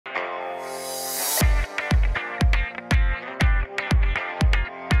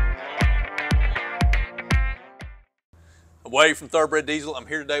Wade from Thoroughbred Diesel. I'm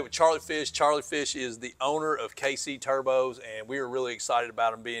here today with Charlie Fish. Charlie Fish is the owner of KC Turbos, and we are really excited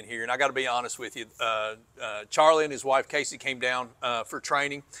about him being here. And I got to be honest with you, Charlie and his wife Casey came down for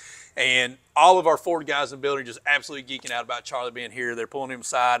training, and all of our Ford guys in the building are just absolutely geeking out about Charlie being here. They're pulling him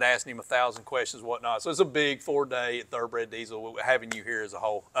aside, asking him 1,000 questions, whatnot. So it's a big Ford day at Thoroughbred Diesel, having you here as a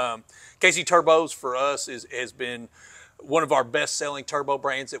whole. KC Turbos for us has been one of our best-selling turbo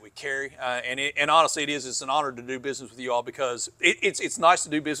brands that we carry, and honestly, it's an honor to do business with you all, because it's nice to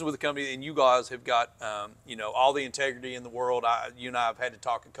do business with a company, and you guys have got you know, all the integrity in the world. You and I have had to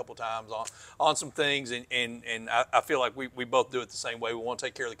talk a couple times on some things, and I feel like we both do it the same way. We want to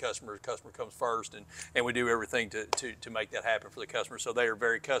take care of the customer. The customer comes first, and we do everything to make that happen for the customer. So they are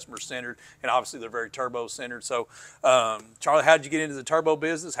very customer-centered, and obviously they're very turbo-centered. So Charlie, how did you get into the turbo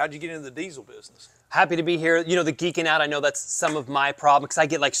business? How did you get into the diesel business? Happy to be here. You know, the geeking out, I know that's some of my problem, because I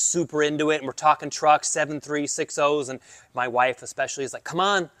get like super into it, and we're talking trucks, 7.3, 6.0s, and my wife especially is like, come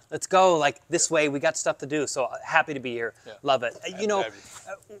on, let's go, like this way, we got stuff to do. So happy to be here. Yeah. Love it. You know,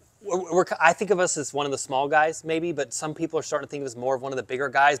 I think of us as one of the small guys maybe, but some people are starting to think of us more of one of the bigger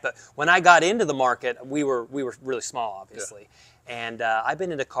guys. But when I got into the market, we were really small, obviously. Yeah. And I've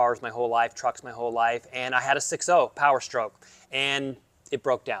been into cars my whole life, trucks my whole life, and I had a 6.0 Powerstroke, and it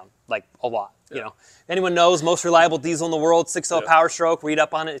broke down like a lot. Yeah. You know, anyone knows, most reliable diesel in the world, 6.0 Powerstroke. Read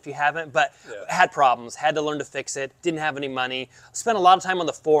up on it if you haven't. But had problems, had to learn to fix it. Didn't have any money. Spent a lot of time on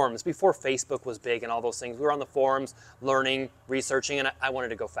the forums before Facebook was big and all those things. We were on the forums, learning, researching, and I wanted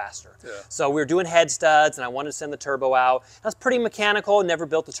to go faster. Yeah. So we were doing head studs, and I wanted to send the turbo out. I was pretty mechanical. Never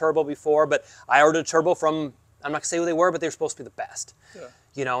built a turbo before, but I ordered a turbo from, I'm not gonna say who they were, but they were supposed to be the best. Yeah.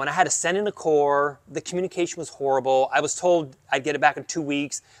 You know, and I had to send in a core. The communication was horrible. I was told I'd get it back in 2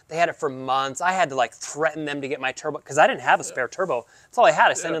 weeks. They had it for months. I had to like threaten them to get my turbo, because I didn't have a spare turbo. That's all I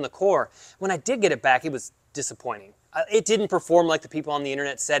had. I sent in the core. When I did get it back, it was disappointing. It didn't perform like the people on the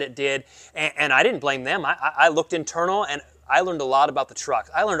internet said it did, and I didn't blame them. I looked internal, and I learned a lot about the truck.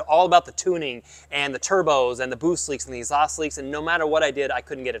 I learned all about the tuning and the turbos and the boost leaks and the exhaust leaks, and no matter what I did, I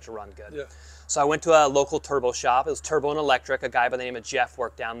couldn't get it to run good. Yeah. So I went to a local turbo shop. It was Turbo and Electric. A guy by the name of Jeff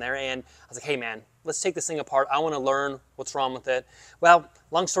worked down there, and I was like, hey man, let's take this thing apart. I want to learn what's wrong with it. Well,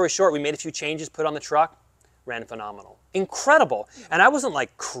 long story short, we made a few changes, put it on the truck, ran phenomenal. Incredible. And I wasn't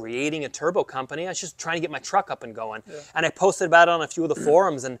like creating a turbo company. I was just trying to get my truck up and going. Yeah. And I posted about it on a few of the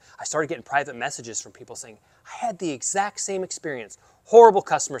forums, and I started getting private messages from people saying, I had the exact same experience. Horrible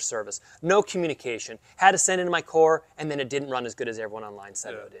customer service, no communication, had to send in my core, and then it didn't run as good as everyone online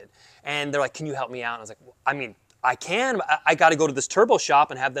said it did. And they're like, can you help me out? And I was like, well, I mean, I can, but I got to go to this turbo shop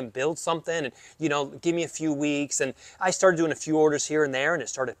and have them build something and, you know, give me a few weeks. And I started doing a few orders here and there, and it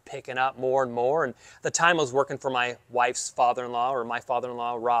started picking up more and more. And at the time I was working for my wife's father-in-law, or my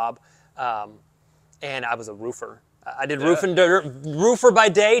father-in-law, Rob, and I was a roofer. I did roofer by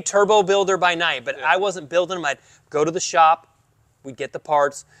day, turbo builder by night, but I wasn't building them. I'd go to the shop, we'd get the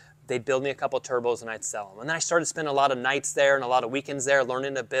parts, they'd build me a couple of turbos, and I'd sell them. And then I started spending a lot of nights there and a lot of weekends there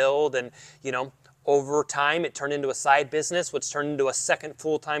learning to build, and, you know, over time it turned into a side business, which turned into a second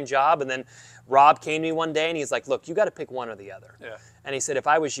full-time job. And then Rob came to me one day, and he's like, look, you got to pick one or the other. Yeah. And he said, if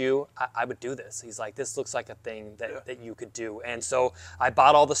I was you, I would do this. He's like, this looks like a thing that you could do. And so I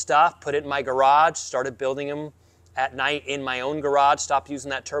bought all the stuff, put it in my garage, started building them at night in my own garage, stopped using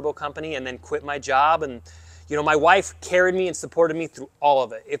that turbo company, and then quit my job. And you know, my wife carried me and supported me through all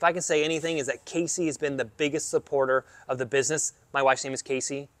of it. If I can say anything, is that Casey has been the biggest supporter of the business. My wife's name is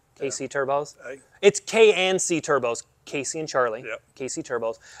Casey. KC Turbos. Hey. It's K and C Turbos. Casey and Charlie. Yep. KC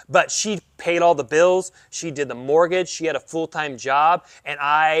Turbos. But she paid all the bills. She did the mortgage. She had a full-time job, and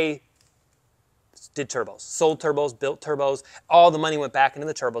I did turbos, sold turbos, built turbos. All the money went back into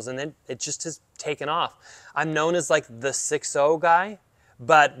the turbos, and then it just has taken off. I'm known as like the 6.0 guy,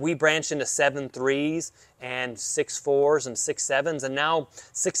 but we branched into 7.3s and 6.4s and 6.7s, and now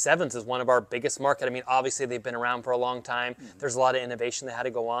 6.7s is one of our biggest market. I mean, obviously they've been around for a long time. There's a lot of innovation that had to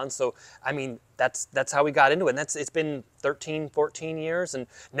go on. So, I mean, that's how we got into it. And it's been 13, 14 years, and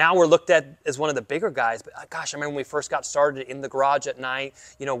now we're looked at as one of the bigger guys. But gosh, I remember when we first got started in the garage at night,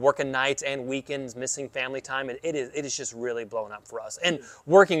 you know, working nights and weekends, missing family time, and it is just really blown up for us. And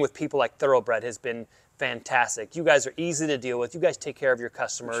working with people like Thoroughbred has been fantastic. You guys are easy to deal with. You guys take care of your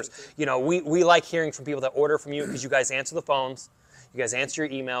customers. You know, we like hearing from people that order from you, because you guys answer the phones, you guys answer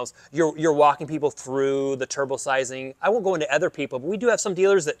your emails, you're walking people through the turbo sizing. I won't go into other people, but we do have some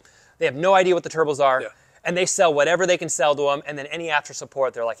dealers that they have no idea what the turbos are. Yeah. And they sell whatever they can sell to them, and then any after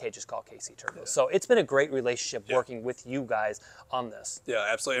support, they're like, hey, just call KC Turbos. Yeah. So it's been a great relationship working with you guys on this. Yeah,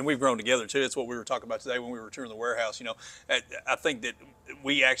 absolutely. And we've grown together too. That's what we were talking about today when we were touring the warehouse. You know, I think that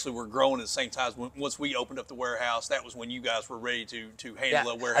we actually were growing at the same time. Once we opened up the warehouse, that was when you guys were ready to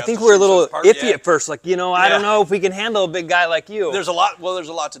handle the warehouse. I think we were a little iffy at first, like, you know, I don't know if we can handle a big guy like you. There's a lot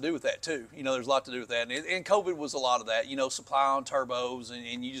to do with that too. You know, there's a lot to do with that. And COVID was a lot of that, you know, supply on turbos,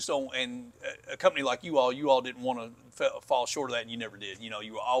 and you just don't, and a company like you all didn't want to fall short of that, and you never did. You know,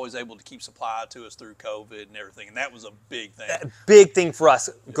 you were always able to keep supply to us through COVID and everything, and that was a big thing. Big thing for us.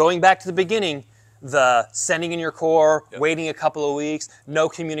 Going back to the beginning, the sending in your core, waiting a couple of weeks, no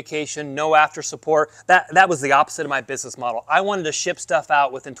communication, no after support. That was the opposite of my business model. I wanted to ship stuff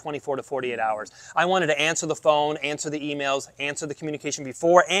out within 24 to 48 hours. I wanted to answer the phone, answer the emails, answer the communication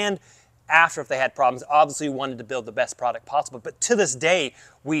before and after if they had problems. Obviously, we wanted to build the best product possible, but to this day,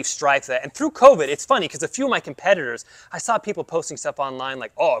 we've strived for that. And through COVID, it's funny because a few of my competitors, I saw people posting stuff online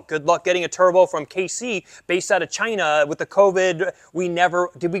like, oh, good luck getting a turbo from KC based out of China with the COVID.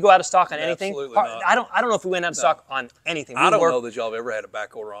 Did we go out of stock on anything? Absolutely not. I don't know if we went out of stock on anything. I don't know that y'all have ever had a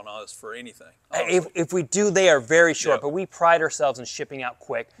back order on us for anything. If we do, they are very short, but we pride ourselves in shipping out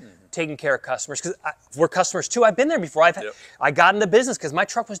quick, taking care of customers, because we're customers too. I've been there before. I got into business because my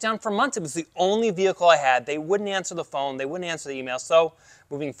truck was down for months. It was the only vehicle I had. They wouldn't answer the phone. They wouldn't answer the email. So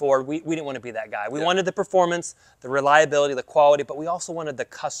moving forward, we didn't want to be that guy. We wanted the performance, the reliability, the quality, but we also wanted the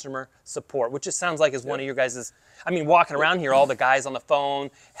customer support, which it sounds like is one of your guys', I mean, walking around here, all the guys on the phone,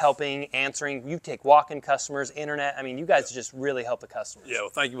 helping, answering. You take walk-in customers, internet. I mean, you guys just really help the customers. Yeah, well,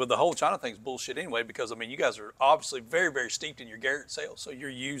 thank you. Well, the whole China thing's bullshit anyway, because, I mean, you guys are obviously very, very steeped in your Garrett sales. So you're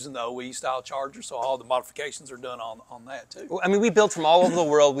using the OE style charger, so all the modifications are done on that too. I mean, we build from all over the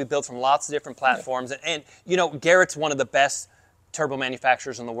world. We build from lots of different platforms. And you know, Garrett's one of the best turbo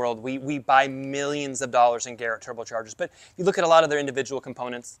manufacturers in the world. We buy millions of dollars in Garrett turbochargers. But if you look at a lot of their individual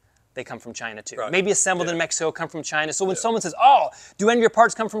components, they come from China too. Right. Maybe assembled in Mexico, come from China. So when someone says, oh, do any of your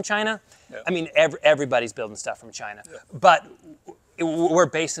parts come from China? I mean, everybody's building stuff from China. But we're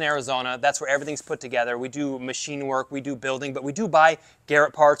based in Arizona. That's where everything's put together. We do machine work, we do building, but we do buy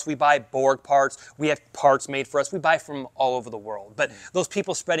Garrett parts, we buy Borg parts, we have parts made for us. We buy from all over the world. But those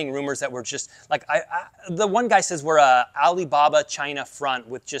people spreading rumors that we're just, like, the one guy says we're a Alibaba China front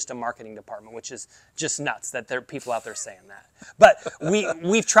with just a marketing department, which is just nuts that there are people out there saying that. But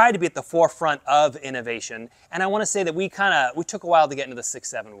we've tried to be at the forefront of innovation, and I want to say that we took a while to get into the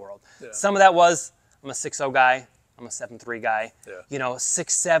 6.7 world. Some of that was, I'm a 6.0 guy, I'm a 7.3 guy. You know,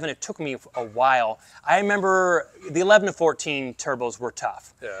 6.7, it took me a while. I remember the 11 to 14 turbos were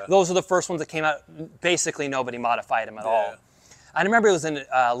tough. Those are the first ones that came out. Basically, nobody modified them at all. I remember it was in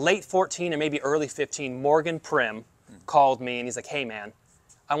late 14 and maybe early 15, Morgan Prim called me and he's like, hey man,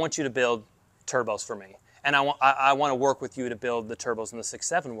 I want you to build turbos for me. And I want to work with you to build the turbos in the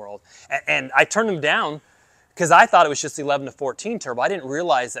 6.7 world. And I turned him down because I thought it was just the 11 to 14 turbo. I didn't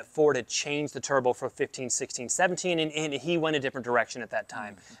realize that Ford had changed the turbo for 15, 16, 17, and he went a different direction at that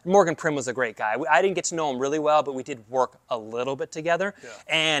time. Morgan Prim was a great guy. I didn't get to know him really well, but we did work a little bit together.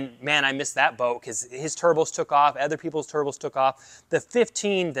 And man, I missed that boat because his turbos took off, other people's turbos took off. The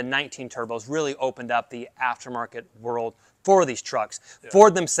 15 to 19 turbos really opened up the aftermarket world for these trucks.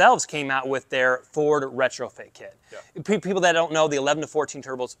 Ford themselves came out with their Ford retrofit kit. People that don't know, the 11 to 14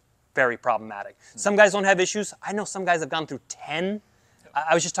 turbos, very problematic. Some guys don't have issues. I know some guys have gone through 10.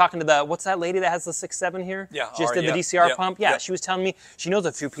 I was just talking to what's that lady that has the 6.7 here? Just did the DCR pump. She was telling me she knows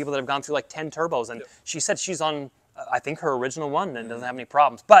a few people that have gone through like 10 turbos, and she said she's on, I think, her original one and doesn't have any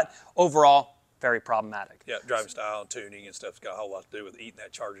problems. But overall, very problematic. Driving style and tuning and stuff's got a whole lot to do with eating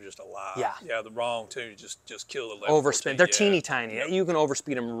that charger just alive. The wrong tuning just kill the level. Overspin. They're teeny tiny. You can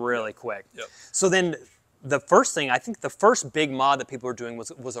overspeed them really quick. So then the first thing, I think the first big mod that people were doing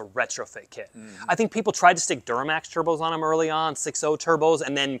was a retrofit kit. I think people tried to stick Duramax turbos on them early on, 6.0 turbos,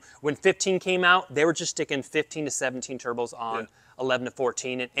 and then when 15 came out, they were just sticking 15 to 17 turbos on 11 to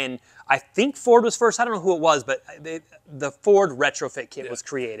 14. And I think Ford was first. I don't know who it was, but the Ford retrofit kit was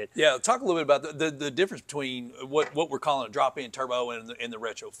created. Talk a little bit about the difference between what we're calling a drop-in turbo and the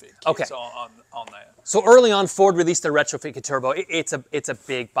retrofit kits on that. So early on, Ford released their retrofit kit turbo. It's a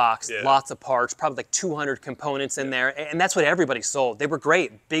big box, lots of parts, probably like 200 components in there, and that's what everybody sold. They were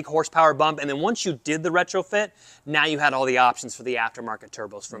great, big horsepower bump, and then once you did the retrofit, now you had all the options for the aftermarket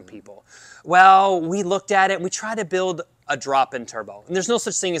turbos from people. Well, we looked at it, and we tried to build a drop-in turbo. And there's no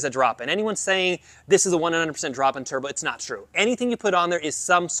such thing as a drop-in. Anyone saying this is a 100% drop-in turbo, it's not true. Anything you put on there is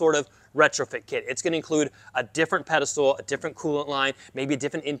some sort of retrofit kit. It's going to include a different pedestal, a different coolant line, maybe a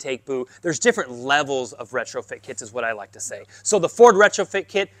different intake boot. There's different levels of retrofit kits is what I like to say. So the Ford retrofit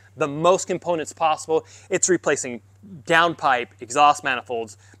kit, the most components possible, it's replacing downpipe, exhaust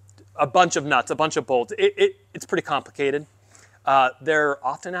manifolds, a bunch of nuts, a bunch of bolts. It's pretty complicated. They're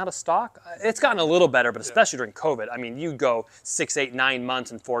often out of stock. It's gotten a little better, but especially during COVID. I mean, you go 6, 8, 9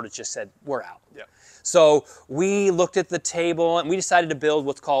 months and Ford has just said, we're out. Yeah. So we looked at the table and we decided to build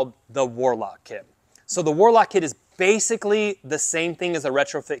what's called the Warlock kit. So the Warlock kit is basically the same thing as a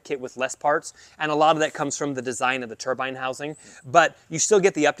retrofit kit with less parts, and a lot of that comes from the design of the turbine housing, but you still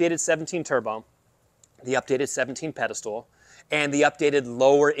get the updated 17 turbo, the updated 17 pedestal, and the updated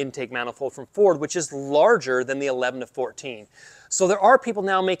lower intake manifold from Ford, which is larger than the 11 to 14. So there are people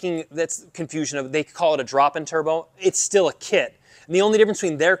now making that's confusion of, they call it a drop-in turbo. It's still a kit. And the only difference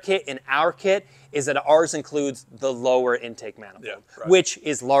between their kit and our kit is that ours includes the lower intake manifold, which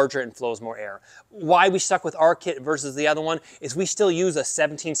is larger and flows more air. Why we stuck with our kit versus the other one is we still use a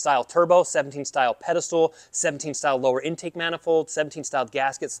 17 style turbo, 17 style pedestal, 17 style lower intake manifold, 17 style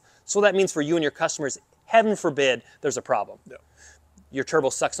gaskets. So that means for you and your customers, heaven forbid there's a problem. Yeah. Your turbo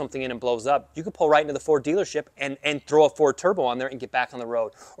sucks something in and blows up, you can pull right into the Ford dealership and throw a Ford turbo on there and get back on the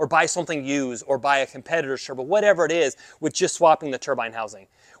road. Or buy something used, or buy a competitor's turbo, whatever it is, with just swapping the turbine housing.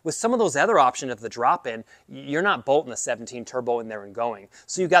 With some of those other options of the drop-in, you're not bolting a 17 turbo in there and going.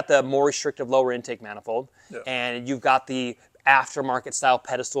 So you've got the more restrictive lower intake manifold, and you've got the aftermarket style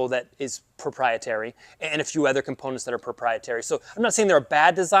pedestal that is proprietary, and a few other components that are proprietary. So I'm not saying they're a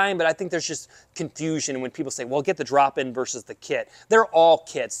bad design, but I think there's just confusion when people say, well, get the drop-in versus the kit. They're all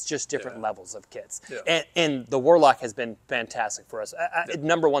kits, just different levels of kits. And the Warlock has been fantastic for us.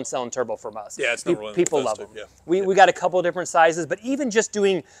 Number one selling turbo from us. Yeah, it's number one. People love them. We got a couple of different sizes, but even just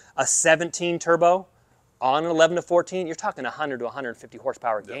doing a 17 turbo on an 11 to 14, you're talking 100 to 150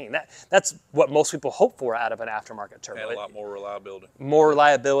 horsepower gain. That's what most people hope for out of an aftermarket turbo. And a lot more reliability. More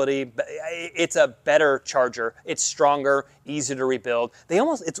reliability. But it's a better charger. It's stronger, easier to rebuild.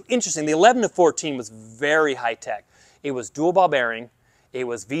 It's interesting. The 11 to 14 was very high tech. It was dual ball bearing. It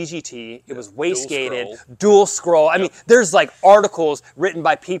was VGT, it was wastegated, dual scroll. I mean, there's like articles written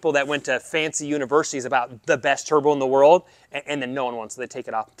by people that went to fancy universities about the best turbo in the world, and then no one wants, so they take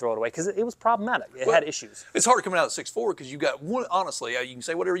it off and throw it away because it was problematic. It had issues. It's hard coming out of 6.4 because you got one, honestly, you can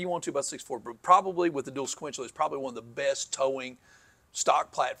say whatever you want to about 6.4, but probably with the dual sequential, it's probably one of the best towing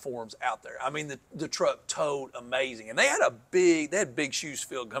stock platforms out there. I mean, the truck towed amazing, and they had big shoes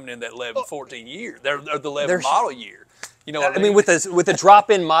filled coming in that 11, 14 year, the 11 model year. You know what I mean? With a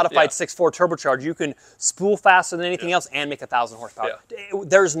drop-in modified 6.4 turbocharger, you can spool faster than anything else and make 1,000 horsepower.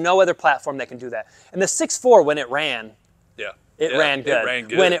 There's no other platform that can do that. And the 6.4, when it ran, it ran good. It ran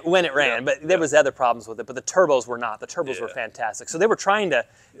good. When it ran, but there was other problems with it. But the turbos were not. The turbos were fantastic. So they were trying to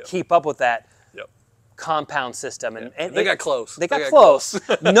keep up with that compound system, and they got close. They got close.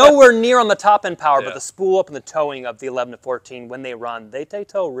 Nowhere near on the top end power, but the spool up and the towing of the 11 to 14 when they run, they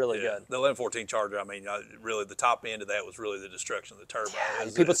tow really good. The 11-14 Charger, I mean, really the top end of that was really the destruction of the turbo.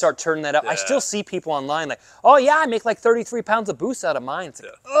 People start turning that up. I still see people online like, oh yeah, I make like 33 pounds of boost out of mine. It's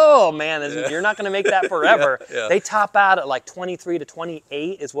like, oh man, you're not going to make that forever. They top out at like 23 to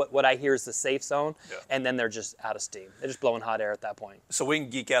 28 is what I hear is the safe zone, and then they're just out of steam. They're just blowing hot air at that point. So we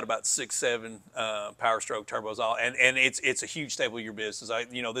can geek out about 6, 7 Powerstroke turbos, and it's a huge staple of your business.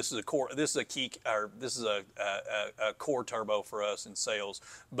 This is a core. This is a key, or this is a core turbo for us in sales.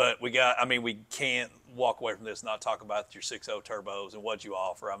 But we can't walk away from this and not talk about your 6.0 turbos and what you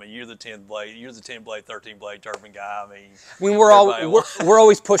offer. I mean, you're the 10 blade, 13 blade turbine guy. I mean, we're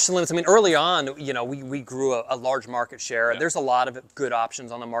always pushing the limits. I mean, early on, we grew a large market share. There's a lot of good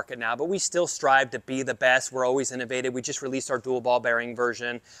options on the market now, but we still strive to be the best. We're always innovative. We just released our dual ball bearing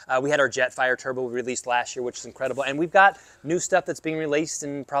version. We had our Jetfire turbo we released last year, which is incredible. And we've got new stuff that's being released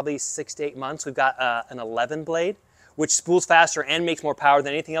in probably 6 to 8 months. We've got an 11 blade, which spools faster and makes more power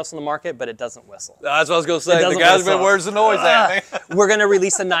than anything else on the market, but it doesn't whistle. That's what I was going to say. The guys have been words the noise at me. We're going to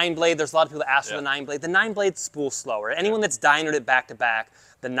release a 9 blade. There's a lot of people that ask for the 9 blade. The 9 blade spools slower. Anyone that's dynoed it back to back,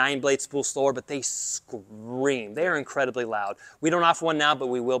 the 9 blade spools slower, but they scream. They are incredibly loud. We don't offer one now, but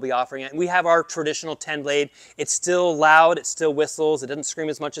we will be offering it. And we have our traditional 10 blade. It's still loud. It still whistles. It doesn't scream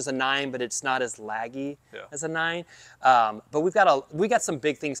as much as a 9, but it's not as laggy as a 9. But we got some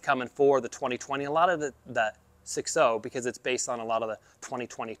big things coming for the 2020. A lot of the 6.0 because it's based on a lot of the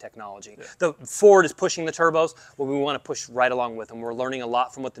 2020 technology. The Ford is pushing the turbos, but we want to push right along with them. We're learning a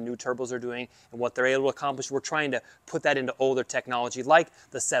lot from what the new turbos are doing and what they're able to accomplish. We're trying to put that into older technology like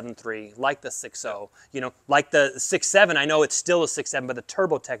the 7.3, like the 6.0, you know, like the 6.7. I know it's still a 6.7, but the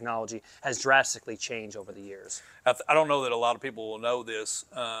turbo technology has drastically changed over the years. I don't know that a lot of people will know this,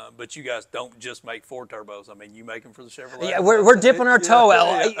 but you guys don't just make Ford turbos. I mean, you make them for the Chevrolet. Yeah, we're dipping our toe.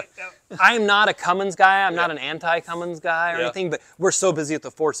 I'm not a Cummins guy. I'm not an anti-Cummins guy or anything, but we're so busy with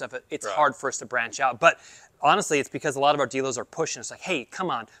the Ford stuff, it's hard for us to branch out. But honestly, it's because a lot of our dealers are pushing. It's like, hey,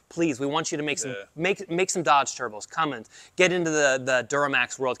 come on, please, we want you to make some make some Dodge turbos, Cummins, get into the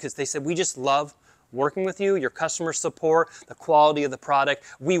Duramax world, because they said we just love working with you, your customer support, the quality of the product.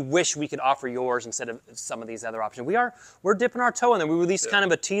 We wish we could offer yours instead of some of these other options. We're dipping our toe in there. We released kind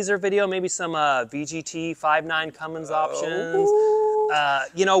of a teaser video, maybe some VGT 5.9 Cummins options.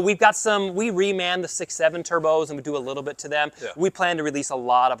 You know, we've got some, we remanned the 6.7 turbos and we do a little bit to them. We plan to release a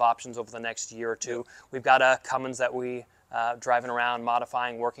lot of options over the next year or two. We've got a Cummins that we driving around,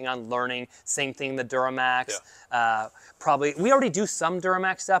 modifying, working on, learning. Same thing, the Duramax. Probably, we already do some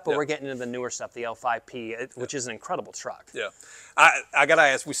Duramax stuff, but we're getting into the newer stuff, the L5P, which is an incredible truck. I got to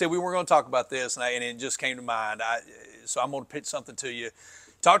ask, we said we weren't going to talk about this, and it just came to mind. So I'm going to pitch something to you.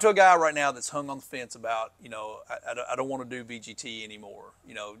 Talk to a guy right now that's hung on the fence about, you know, I don't want to do VGT anymore.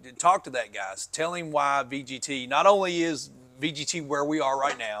 You know, talk to that guy. Tell him why VGT, not only is VGT where we are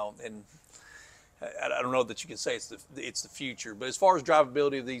right now, and I don't know that you can say it's the future, but as far as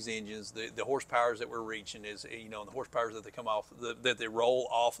drivability of these engines, the horsepowers that we're reaching is, you know, the horsepowers that they come off, that they roll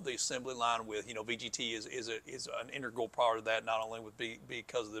off the assembly line with, you know, VGT is an integral part of that, not only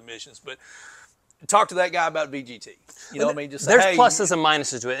because of the emissions, but talk to that guy about VGT. You know what I mean? Just say, there's hey, pluses and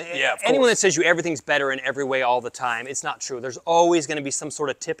minuses to it. Yeah, anyone that says everything's better in every way all the time, it's not true. There's always going to be some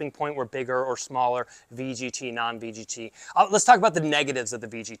sort of tipping point where bigger or smaller, VGT, non-VGT. Let's talk about the negatives of the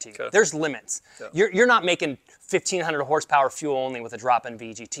VGT. Okay. There's limits. You're not making 1,500 horsepower fuel only with a drop-in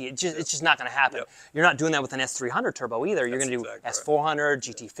VGT. It's just not going to happen. You're not doing that with an S300 turbo either. You're going to do S400,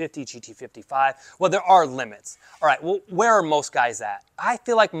 GT50, GT55. Well, there are limits. All right, well, where are most guys at? I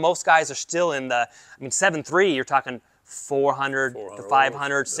feel like most guys are still in the, I mean, 7.3, you're talking 400 to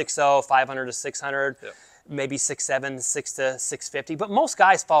 500, 6.0, 500 to 600, maybe 6.7, 6 to 650, but most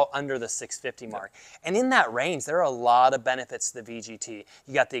guys fall under the 650 mark. And in that range, there are a lot of benefits to the VGT.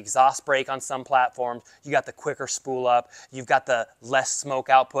 You got the exhaust brake on some platforms, you got the quicker spool up, you've got the less smoke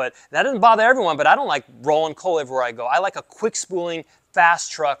output. That doesn't bother everyone, but I don't like rolling coal everywhere I go. I like a quick spooling,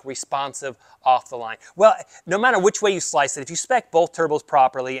 fast truck, responsive, off the line. Well, no matter which way you slice it, if you spec both turbos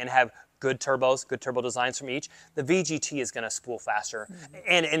properly and have good turbos, good turbo designs from each, the VGT is going to spool faster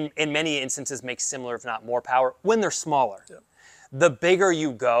and in many instances make similar, if not more power, when they're smaller. The bigger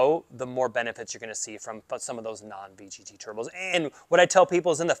you go, the more benefits you're going to see from some of those non-VGT turbos. And what I tell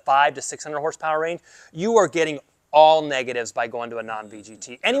people is in the 500 to 600 horsepower range, you are getting all negatives by going to a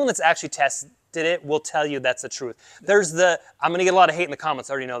non-VGT. Anyone that's actually tested it will tell you that's the truth. There's the, I'm going to get a lot of hate in the comments,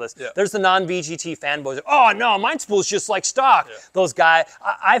 I already know this. There's the non-VGT fanboys. Oh no, mine spools just like stock. Those guys,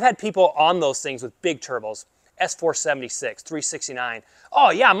 I've had people on those things with big turbos, S476, 369. Oh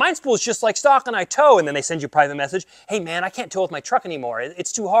yeah, mine spools just like stock and I tow. And then they send you a private message. Hey man, I can't tow with my truck anymore.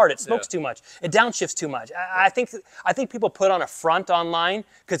 It's too hard, it smokes too much, it downshifts too much. I think people put on a front online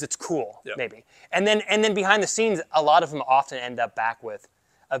because it's cool, maybe. And then behind the scenes, a lot of them often end up back with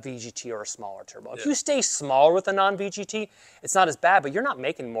a VGT or a smaller turbo. If you stay smaller with a non-VGT, it's not as bad, but you're not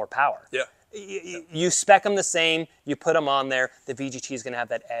making more power. You spec them the same, you put them on there, the VGT is going to have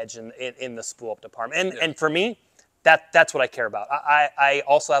that edge in the spool up department. And for me, that's what I care about. I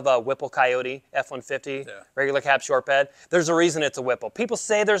also have a Whipple Coyote F-150, regular cab short bed. There's a reason it's a Whipple. People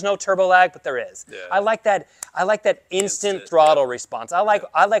say there's no turbo lag, but there is. I like that instant throttle response. I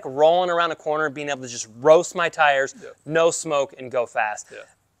like rolling around a corner and being able to just roast my tires, no smoke, and go fast.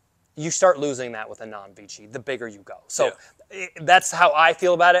 You start losing that with a non-VG, the bigger you go. So that's how I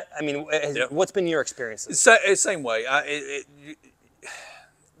feel about it. I mean, what's been your experience? Same way.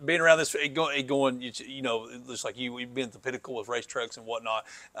 Being around this, going, you know, just like you've been at the pinnacle with race trucks and whatnot.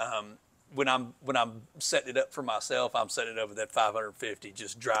 When I'm setting it up for myself, I'm setting it up with that 550.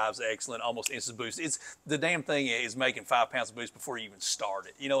 Just drives excellent, almost instant boost. It's the damn thing is making 5 pounds of boost before you even start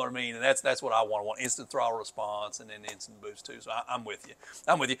it. You know what I mean? And that's what I want. I want instant throttle response and then instant boost too. So I'm with you.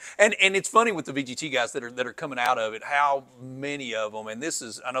 I'm with you. And it's funny with the VGT guys that are coming out of it, how many of them. And this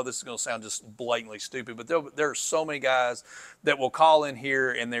is, I know this is going to sound just blatantly stupid, but there are so many guys that will call in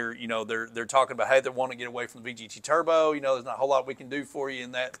here and they're talking about, hey, they want to get away from the VGT turbo. You know, there's not a whole lot we can do for you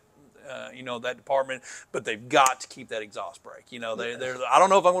in that. you know, that department, but they've got to keep that exhaust brake. You know, they're I don't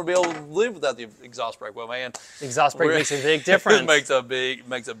know if I'm going to be able to live without the exhaust brake. Well, man, exhaust brake makes a big difference. It makes a big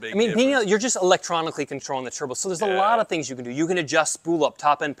I mean, difference. you're just electronically controlling the turbo, so there's a lot of things you can do. You can adjust spool up,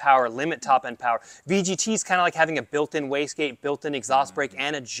 top end power, limit top end power. VGT is kind of like having a built-in wastegate, built-in exhaust brake,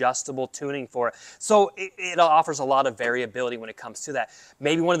 and adjustable tuning for it. So it offers a lot of variability when it comes to that.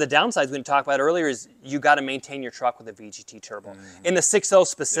 Maybe one of the downsides we talked about earlier is you got to maintain your truck with a VGT turbo. In the 6.0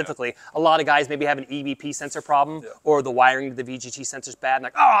 specifically, a lot of guys maybe have an EVP sensor problem, or the wiring to the VGT sensor's bad, and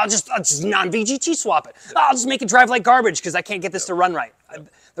like, oh, I'll just non-VGT swap it. Oh, I'll just make it drive like garbage because I can't get this to run right.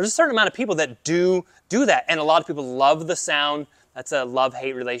 There's a certain amount of people that do that, and a lot of people love the sound. That's a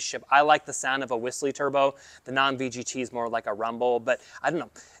love-hate relationship. I like the sound of a whistly turbo. The non-VGT is more like a rumble, but I don't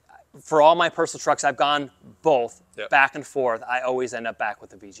know. For all my personal trucks, I've gone both, back and forth. I always end up back with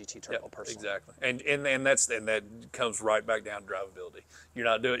the VGT turbo personally. Exactly, and that comes right back down to drivability. You're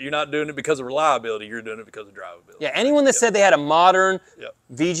not doing it because of reliability. You're doing it because of drivability. Yeah, anyone that said they had a modern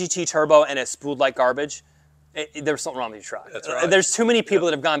VGT turbo and it spooled like garbage, there was something wrong with your truck. That's right. There's too many people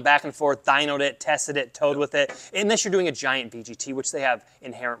that have gone back and forth, dynoed it, tested it, towed with it, unless you're doing a giant VGT, which they have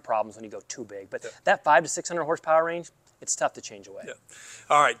inherent problems when you go too big. But that 500 to 600 horsepower range, it's tough to change away. Yeah.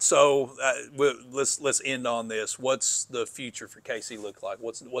 All right, so let's end on this. What's the future for KC look like?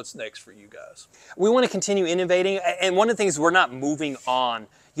 What's next for you guys? We want to continue innovating, and one of the things we're not moving on.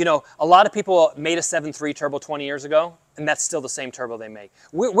 You know, a lot of people made a 7.3 turbo 20 years ago, and that's still the same turbo they make.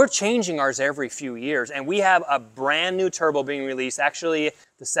 We're changing ours every few years, and we have a brand new turbo being released. Actually,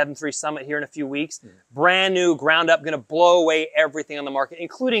 the 7.3 Summit here in a few weeks. Brand new, ground up, going to blow away everything on the market,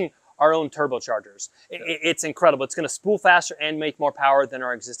 including our own turbochargers. It's incredible. It's going to spool faster and make more power than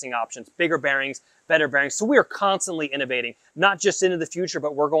our existing options. Bigger bearings, better bearings. So we are constantly innovating, not just into the future,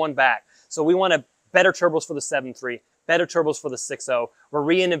 but we're going back. So we want better turbos for the 7.3, better turbos for the 6.0. We're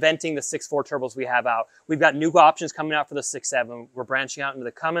reinventing the 6.4 turbos we have out. We've got new options coming out for the 6.7. We're branching out into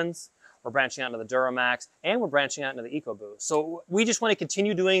the Cummins, we're branching out into the Duramax, and we're branching out into the EcoBoost. So we just want to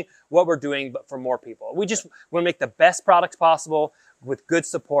continue doing what we're doing, but for more people. We just want to make the best products possible with good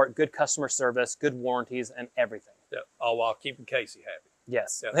support, good customer service, good warranties, and everything. Yeah, all while keeping Casey happy.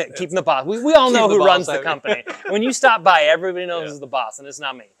 Yes, keeping the boss. We all know who runs the company. When you stop by, everybody knows who's the boss, and it's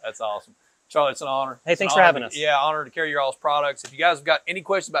not me. That's awesome. Charlie, it's an honor. Hey, thanks for having us. Yeah, honor to carry your all's products. If you guys have got any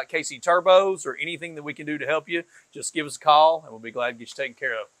questions about KC turbos or anything that we can do to help you, just give us a call, and we'll be glad to get you taken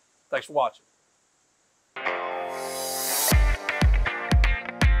care of. Thanks for watching.